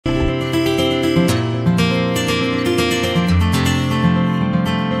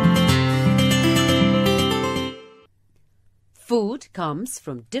comes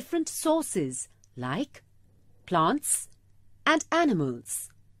from different sources like plants and animals.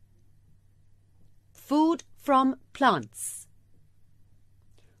 Food from plants.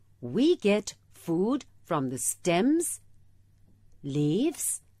 We get food from the stems,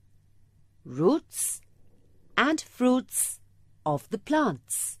 leaves, roots and fruits of the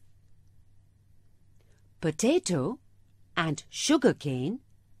plants. Potato and sugarcane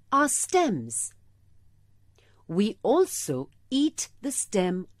are stems. We also eat the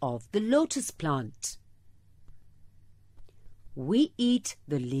stem of the lotus plant. We eat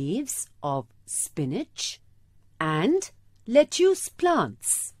the leaves of spinach and lettuce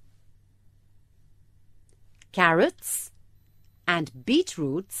plants. Carrots and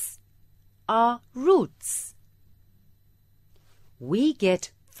beetroots are roots. We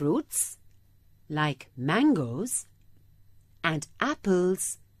get fruits like mangoes and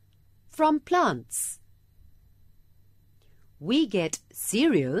apples from plants. We get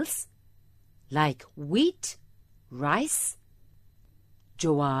cereals like wheat, rice,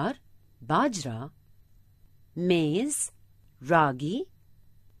 jowar, bajra, maize, ragi,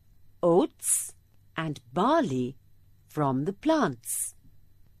 oats and barley from the plants.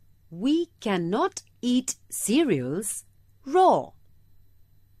 We cannot eat cereals raw.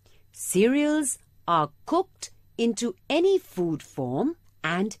 Cereals are cooked into any food form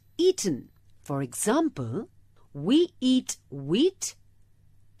and eaten. For example, we eat wheat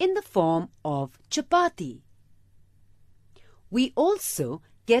in the form of chapati. We also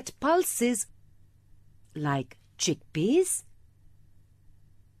get pulses like chickpeas,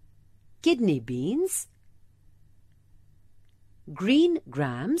 kidney beans, green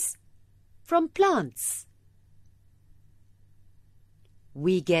grams from plants.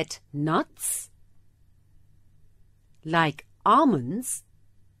 We get nuts like almonds,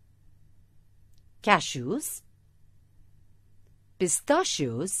 cashews,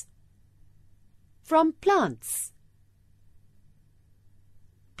 pistachios from plants.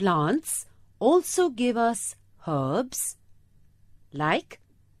 Plants also give us herbs like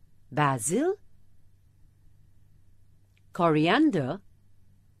basil, coriander,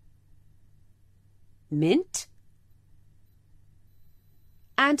 mint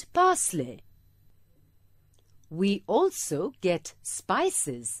and parsley. We also get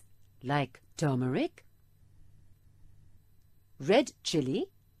spices like turmeric, red chili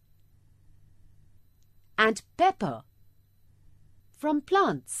and pepper from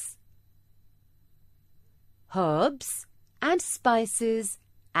plants. Herbs and spices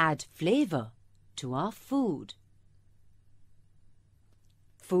add flavor to our food.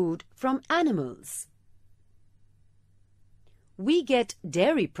 Food from animals. We get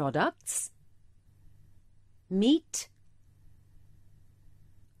dairy products, meat,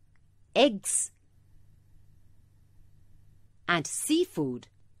 eggs and seafood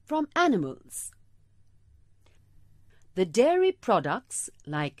from animals. The dairy products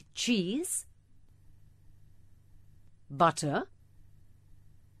like cheese, butter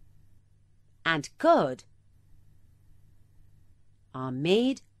and curd are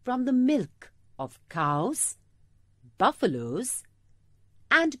made from the milk of cows, buffaloes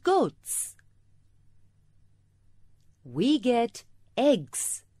and goats. We get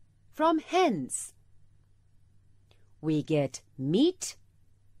eggs from hens. We get meat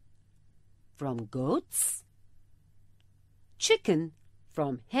from goats, chicken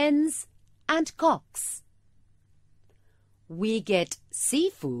from hens and cocks. We get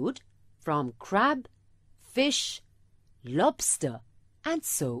seafood from crab, fish, lobster and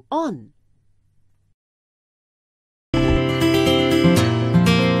so on.